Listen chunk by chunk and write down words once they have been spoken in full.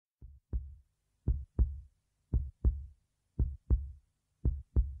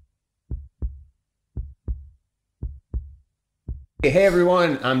Hey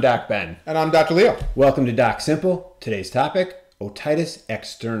everyone, I'm Doc Ben. And I'm Dr. Leo. Welcome to Doc Simple. Today's topic, Otitis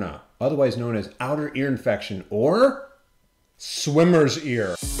Externa, otherwise known as outer ear infection or swimmer's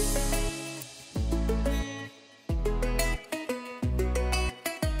ear.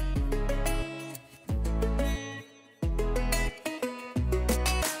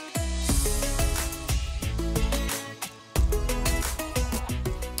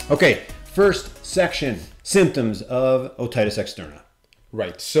 Okay, first section, symptoms of otitis externa.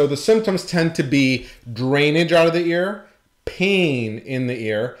 Right, so the symptoms tend to be drainage out of the ear, pain in the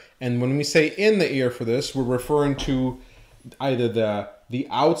ear, and when we say in the ear for this, we're referring to either the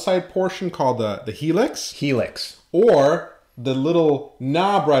outside portion called the helix, or the little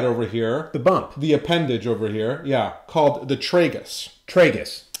knob right over here, the bump, the appendage over here, yeah, called the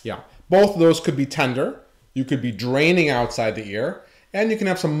tragus. Yeah, both of those could be tender. You could be draining outside the ear, and you can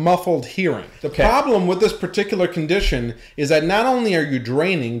have some muffled hearing. The problem with this particular condition is that not only are you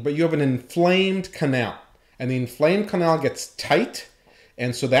draining, but you have an inflamed canal. And the inflamed canal gets tight,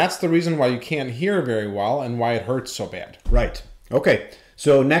 and so that's the reason why you can't hear very well and why it hurts so bad. Right. Okay,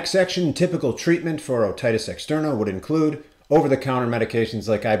 so next section, typical treatment for otitis externa would include over-the-counter medications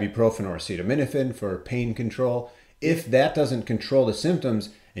like ibuprofen or acetaminophen for pain control. If that doesn't control the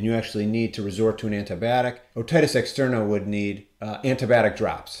symptoms and you actually need to resort to an antibiotic, otitis externa would need antibiotic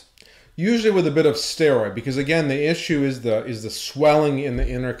drops. Usually with a bit of steroid, because again, the issue is the swelling in the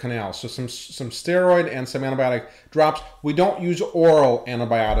inner canal. So some steroid and some antibiotic drops. We don't use oral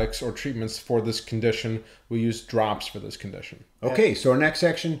antibiotics or treatments for this condition. We use drops for this condition. Okay, so our next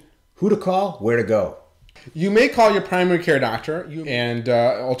section, who to call, where to go. You may call your primary care doctor, and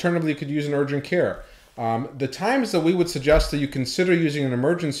alternatively, you could use an urgent care. The times that we would suggest that you consider using an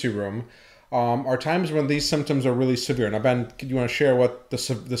emergency room are times when these symptoms are really severe. Now, Ben, do you want to share what the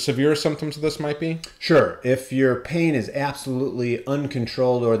severe symptoms of this might be? Sure. If your pain is absolutely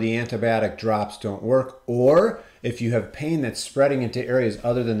uncontrolled or the antibiotic drops don't work, or if you have pain that's spreading into areas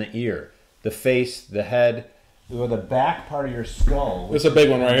other than the ear, the face, the head, or the back part of your skull. It's a big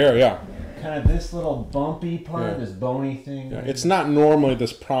one right here, yeah. Kind of this little bumpy part, this bony thing. Yeah, it's not normally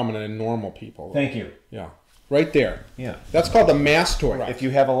this prominent in normal people. Thank you. Yeah. Right there. Yeah. That's called the mastoid. Right. If you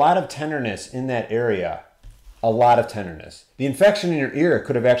have a lot of tenderness in that area, a lot of tenderness, the infection in your ear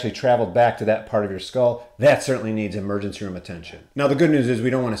could have actually traveled back to that part of your skull. That certainly needs emergency room attention. Now, the good news is we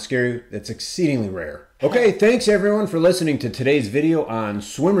don't want to scare you. It's exceedingly rare. Okay, thanks everyone for listening to today's video on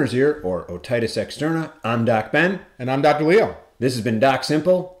swimmer's ear or otitis externa. I'm Doc Ben. And I'm Dr. Leo. This has been Doc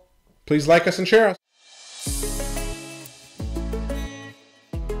Simple. Please like us and share us.